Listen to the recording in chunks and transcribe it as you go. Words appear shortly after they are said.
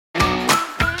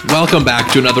Welcome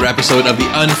back to another episode of the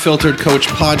Unfiltered Coach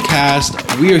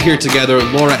podcast. We are here together,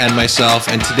 Laura and myself,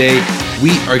 and today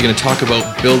we are going to talk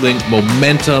about building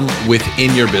momentum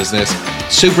within your business.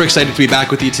 Super excited to be back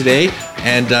with you today.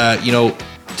 And,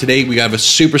 today we have a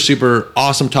super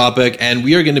awesome topic, and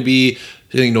we are going to be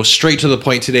straight to the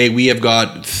point today. We have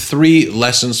got 3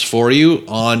 lessons for you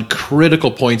on critical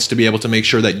points to be able to make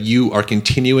sure that you are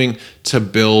continuing to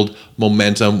build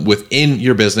momentum within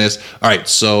your business. All right.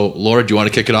 So Laura, do you want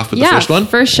to kick it off with the first one?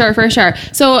 For sure.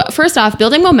 So first off,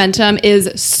 building momentum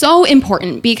is so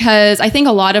important because I think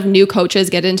a lot of new coaches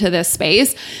get into this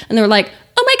space and they're like,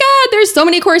 oh my God, there's so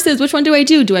many courses. Which one do I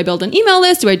do? Do I build an email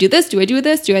list? Do I do this? Do I do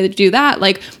this? Do I do that?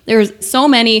 Like there's so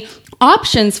many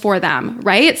options for them,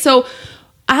 right? So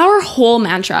our whole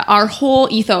mantra, our whole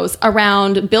ethos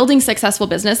around building successful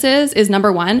businesses is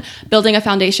number 1, building a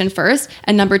foundation first,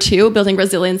 and number 2, building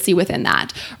resiliency within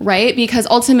that, right? Because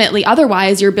ultimately,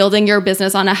 otherwise, you're building your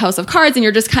business on a house of cards and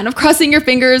you're just kind of crossing your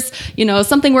fingers.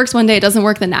 Something works one day, it doesn't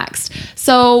work the next.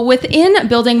 So within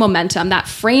building momentum, that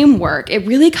framework, it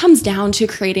really comes down to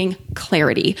creating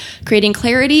clarity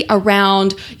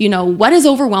around, what is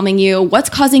overwhelming you, what's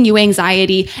causing you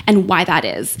anxiety, and why that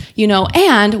is,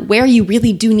 and where you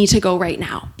really do need to go right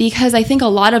now. Because I think a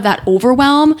lot of that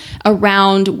overwhelm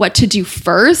around what to do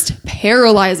first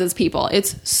paralyzes people.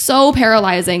 It's so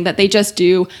paralyzing that they just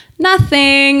do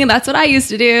nothing. That's what I used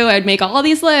to do. I'd make all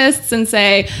these lists and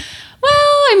say, well,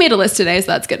 I made a list today, so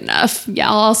that's good enough.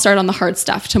 Yeah, I'll start on the hard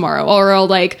stuff tomorrow, or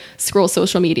I'll scroll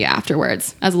social media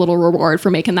afterwards as a little reward for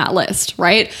making that list,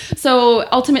 right? So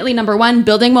ultimately, number 1,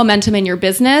 building momentum in your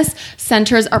business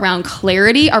centers around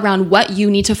clarity around what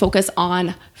you need to focus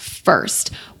on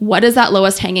first. What is that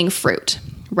lowest hanging fruit?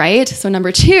 Right? So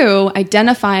number 2,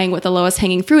 identifying what the lowest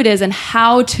hanging fruit is and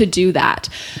how to do that.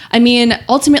 I mean,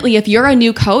 ultimately, if you're a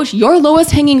new coach, your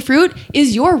lowest hanging fruit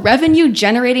is your revenue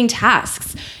generating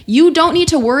tasks. You don't need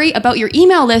to worry about your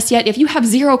email list yet if you have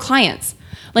 0 clients.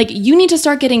 You need to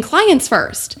start getting clients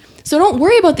first. So don't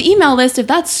worry about the email list if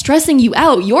that's stressing you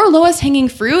out. Your lowest hanging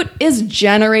fruit is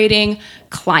generating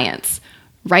clients.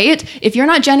 Right? If you're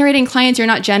not generating clients, you're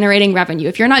not generating revenue.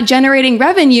 If you're not generating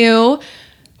revenue,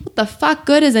 what the fuck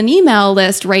good is an email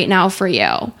list right now for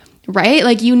you,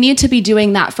 right? You need to be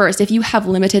doing that first if you have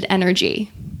limited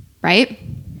energy, right?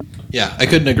 Yeah, I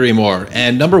couldn't agree more.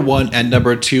 And number 1 and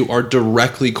number 2 are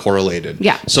directly correlated.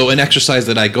 Yeah. So an exercise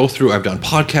that I go through, I've done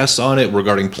podcasts on it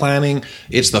regarding planning.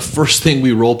 It's the first thing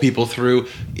we roll people through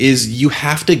is you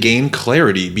have to gain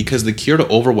clarity because the cure to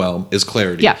overwhelm is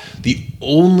clarity. Yeah. The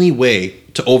only way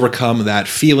to overcome that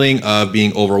feeling of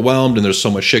being overwhelmed and there's so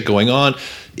much shit going on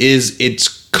is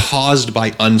it's caused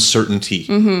by uncertainty.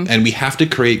 Mm-hmm. And we have to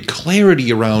create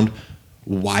clarity around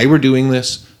why we're doing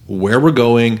this, where we're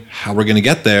going, how we're going to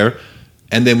get there.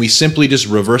 And then we simply just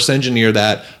reverse engineer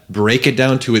that, break it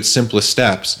down to its simplest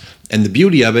steps. And the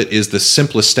beauty of it is the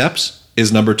simplest steps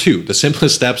is number 2. The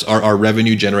simplest steps are our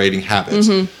revenue generating habits.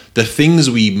 Mm-hmm. The things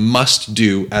we must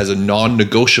do as a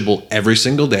non-negotiable every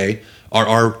single day are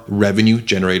our revenue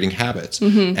generating habits.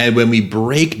 Mm-hmm. And when we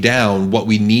break down what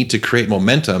we need to create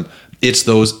momentum, it's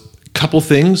those couple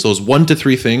things, those 1 to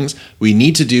 3 things we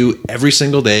need to do every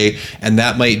single day. And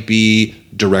that might be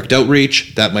direct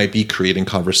outreach. That might be creating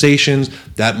conversations.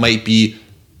 That might be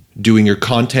doing your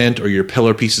content or your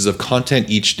pillar pieces of content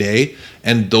each day.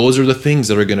 And those are the things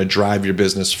that are going to drive your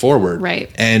business forward. Right.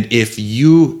 And if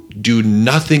you do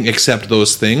nothing except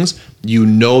those things, you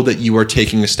know that you are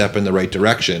taking a step in the right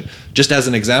direction. Just as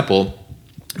an example,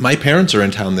 my parents are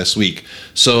in town this week.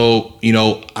 So,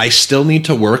 I still need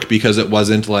to work because it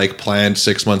wasn't planned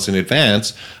 6 months in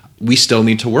advance. We still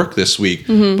need to work this week.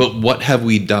 Mm-hmm. But what have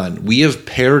we done? We have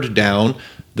pared down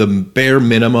the bare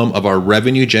minimum of our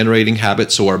revenue generating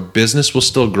habits so our business will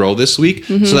still grow this week,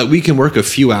 mm-hmm. so that we can work a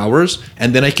few hours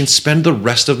and then I can spend the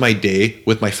rest of my day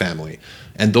with my family.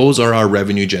 And those are our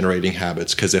revenue generating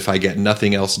habits, because if I get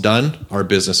nothing else done, our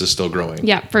business is still growing.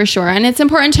 Yeah, for sure. And it's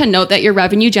important to note that your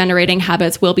revenue generating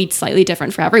habits will be slightly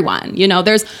different for everyone.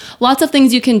 There's lots of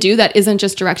things you can do that isn't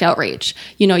just direct outreach.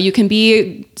 You can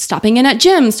be stopping in at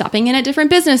gyms, stopping in at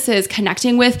different businesses,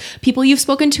 connecting with people you've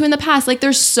spoken to in the past.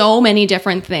 There's so many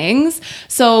different things.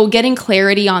 So getting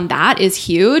clarity on that is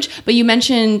huge. But you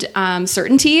mentioned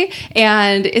certainty.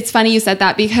 And it's funny you said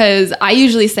that because I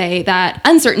usually say that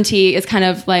uncertainty is kind of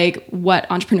of like what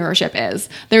entrepreneurship is.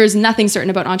 There is nothing certain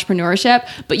about entrepreneurship,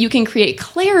 but you can create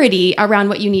clarity around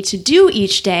what you need to do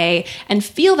each day and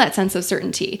feel that sense of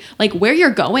certainty. Like where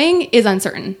you're going is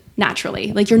uncertain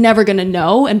naturally. Like you're never going to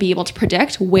know and be able to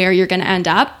predict where you're going to end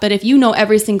up. But if you know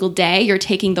every single day you're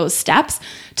taking those steps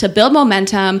to build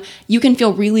momentum, you can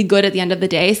feel really good at the end of the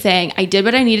day saying, I did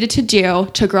what I needed to do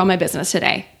to grow my business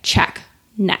today. Check.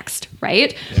 Next,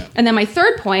 right? Yeah. And then my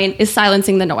third point is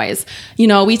silencing the noise. You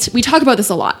know, we talk about this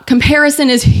a lot. Comparison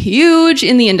is huge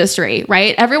in the industry,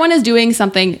 right? Everyone is doing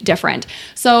something different.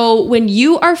 So when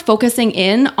you are focusing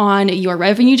in on your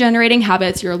revenue generating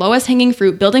habits, your lowest hanging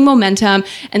fruit, building momentum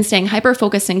and staying hyper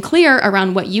focused and clear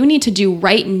around what you need to do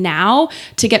right now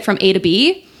to get from A to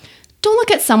B, don't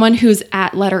look at someone who's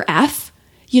at letter F.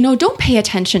 You know, don't pay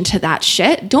attention to that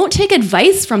shit. Don't take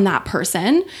advice from that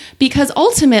person because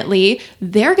ultimately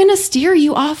they're going to steer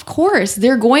you off course.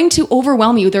 They're going to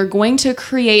overwhelm you. They're going to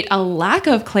create a lack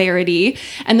of clarity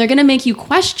and they're going to make you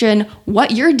question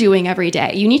what you're doing every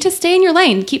day. You need to stay in your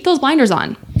lane. Keep those blinders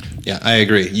on. Yeah, I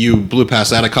agree. You blew past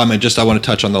that. A comment, just I want to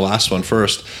touch on the last one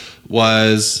first,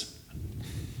 was...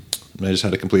 I just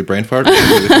had a complete brain fart. I can't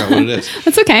really figure out what it is.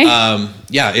 That's okay.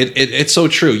 Yeah, it's so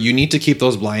true. You need to keep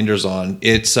those blinders on.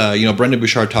 It's, Brendon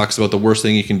Burchard talks about the worst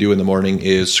thing you can do in the morning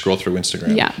is scroll through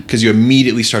Instagram. Yeah. Because you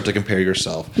immediately start to compare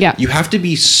yourself. Yeah. You have to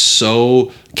be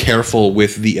so careful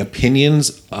with the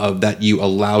opinions that you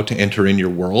allow to enter in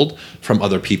your world from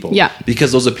other people. Yeah.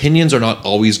 Because those opinions are not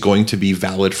always going to be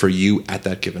valid for you at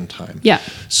that given time. Yeah.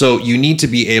 So you need to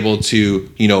be able to,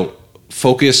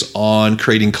 focus on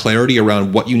creating clarity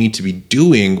around what you need to be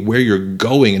doing, where you're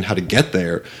going, and how to get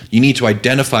there. You need to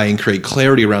identify and create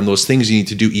clarity around those things you need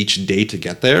to do each day to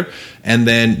get there. And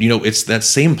then, it's that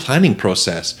same planning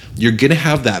process. You're going to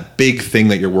have that big thing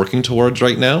that you're working towards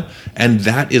right now. And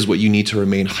that is what you need to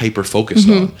remain hyper focused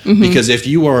on. Mm-hmm. Because if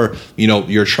you are,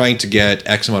 you're trying to get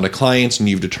X amount of clients and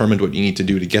you've determined what you need to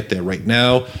do to get there right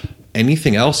now,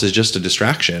 anything else is just a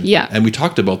distraction. Yeah. And we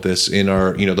talked about this in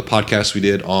our, the podcast we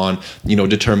did on,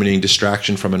 determining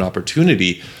distraction from an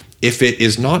opportunity. If it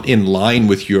is not in line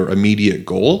with your immediate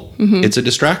goal, it's a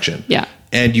distraction. Yeah.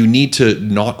 And you need to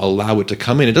not allow it to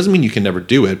come in. It doesn't mean you can never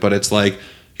do it, but it's like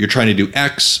you're trying to do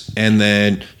X and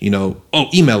then,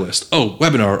 email list,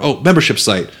 webinar, membership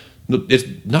site. It's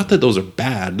not that those are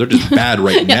bad. They're just bad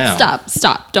right now.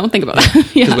 Stop. Don't think about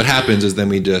that. Because what happens is then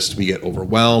we get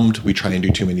overwhelmed. We try and do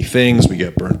too many things. We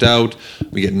get burnt out.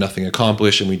 We get nothing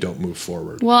accomplished and we don't move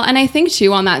forward. Well, and I think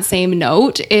too, on that same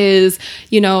note is,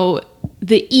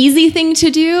 the easy thing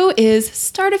to do is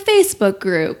start a Facebook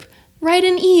group. Write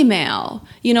an email,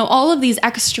 all of these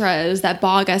extras that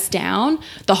bog us down.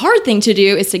 The hard thing to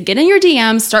do is to get in your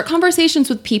DMs, start conversations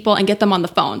with people and get them on the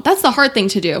phone. That's the hard thing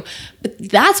to do. But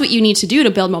that's what you need to do to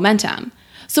build momentum.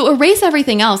 So erase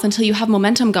everything else until you have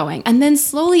momentum going and then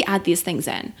slowly add these things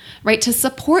in, right? To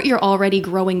support your already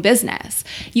growing business.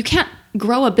 You can't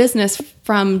grow a business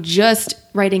from just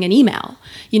writing an email.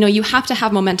 You have to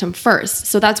have momentum first.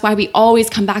 So that's why we always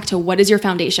come back to what is your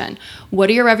foundation? What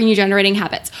are your revenue generating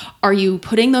habits? Are you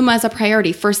putting them as a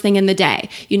priority first thing in the day?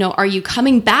 Are you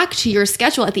coming back to your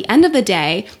schedule at the end of the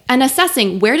day and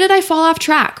assessing where did I fall off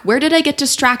track? Where did I get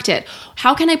distracted?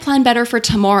 How can I plan better for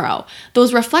tomorrow?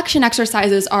 Those reflection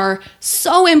exercises are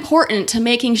so important to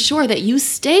making sure that you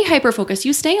stay hyper-focused,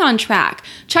 you stay on track.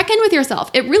 Check in with yourself.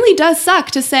 It really does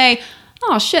suck to say,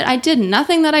 oh shit, I did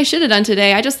nothing that I should have done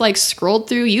today. I just scrolled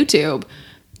through YouTube.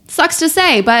 Sucks to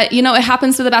say, but it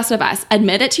happens to the best of us.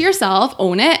 Admit it to yourself,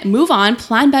 own it, move on,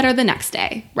 plan better the next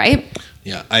day, right?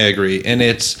 Yeah, I agree. And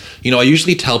it's, I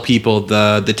usually tell people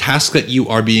the task that you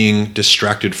are being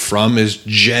distracted from is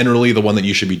generally the one that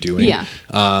you should be doing. Yeah.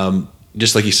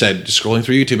 Just like you said, just scrolling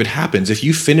through YouTube, it happens. If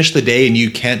you finish the day and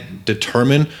you can't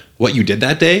determine what you did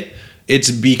that day, it's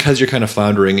because you're kind of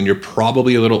floundering and you're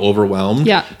probably a little overwhelmed.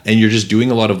 Yeah. And you're just doing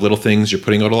a lot of little things. You're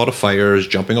putting out a lot of fires,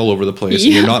 jumping all over the place.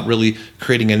 And you're not really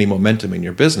creating any momentum in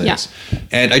your business. Yeah.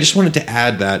 And I just wanted to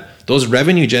add that those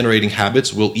revenue generating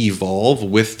habits will evolve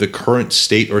with the current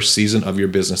state or season of your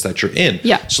business that you're in.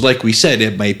 Yeah. So like we said,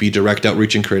 it might be direct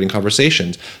outreach and creating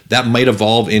conversations. That might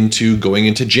evolve into going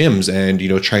into gyms and,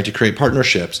 trying to create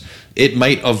partnerships. It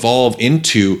might evolve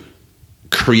into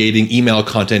creating email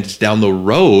content down the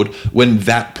road when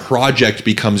that project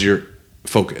becomes your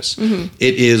focus.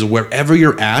 It is wherever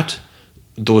you're at,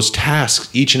 those tasks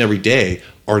each and every day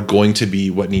are going to be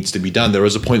what needs to be done. There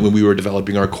was a point when we were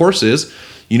developing our courses,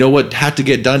 You know what had to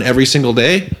get done every single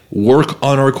day? Work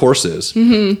on our courses.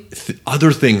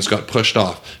 Other things got pushed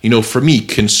off. You know, for me,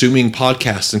 consuming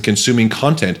podcasts and consuming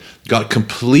content got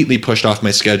completely pushed off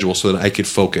my schedule so that I could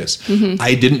focus.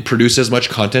 I didn't produce as much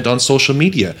content on social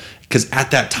media because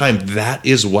at that time, that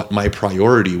is what my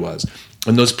priority was.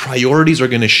 And those priorities are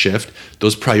going to shift.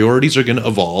 Those priorities are going to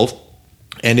evolve.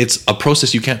 And it's a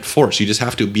process you can't force. You just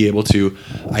have to be able to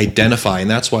identify. And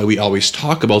that's why we always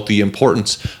talk about the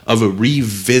importance of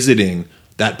revisiting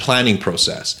that planning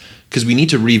process, because we need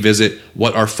to revisit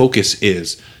what our focus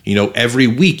is. You know, every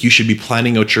week you should be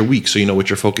planning out your week so you know what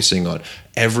you're focusing on.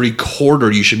 Every quarter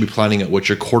you should be planning out what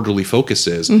your quarterly focus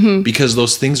is, because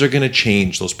those things are going to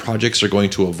change. Those projects are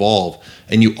going to evolve.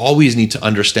 And you always need to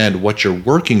understand what you're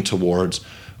working towards,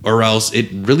 or else it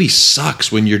really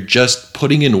sucks when you're just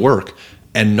putting in work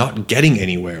and not getting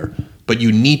anywhere. But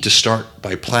you need to start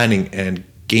by planning and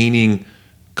gaining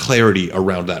clarity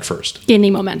around that first.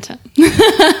 Gaining momentum,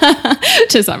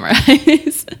 to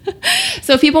summarize.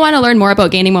 So if people want to learn more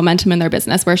about gaining momentum in their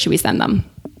business, where should we send them?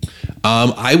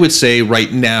 I would say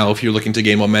right now, if you're looking to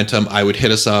gain momentum, I would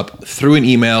hit us up through an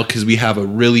email, because we have a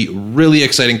really, really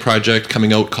exciting project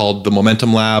coming out called the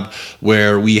Momentum Lab,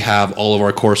 where we have all of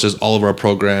our courses, all of our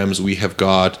programs. We have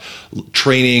got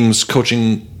trainings,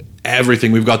 coaching,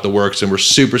 everything. We've got the works, and we're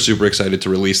super, super excited to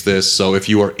release this. So if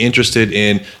you are interested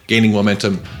in gaining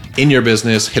momentum in your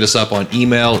business, hit us up on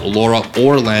email, Laura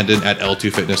or Landon at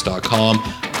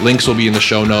L2fitness.com. Links will be in the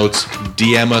show notes.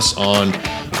 DM us on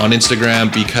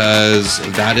Instagram, because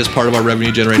that is part of our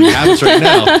revenue generating habits right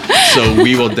now. So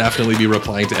we will definitely be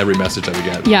replying to every message that we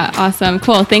get. Yeah, awesome.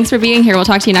 Cool. Thanks for being here. We'll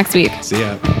talk to you next week. See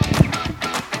ya.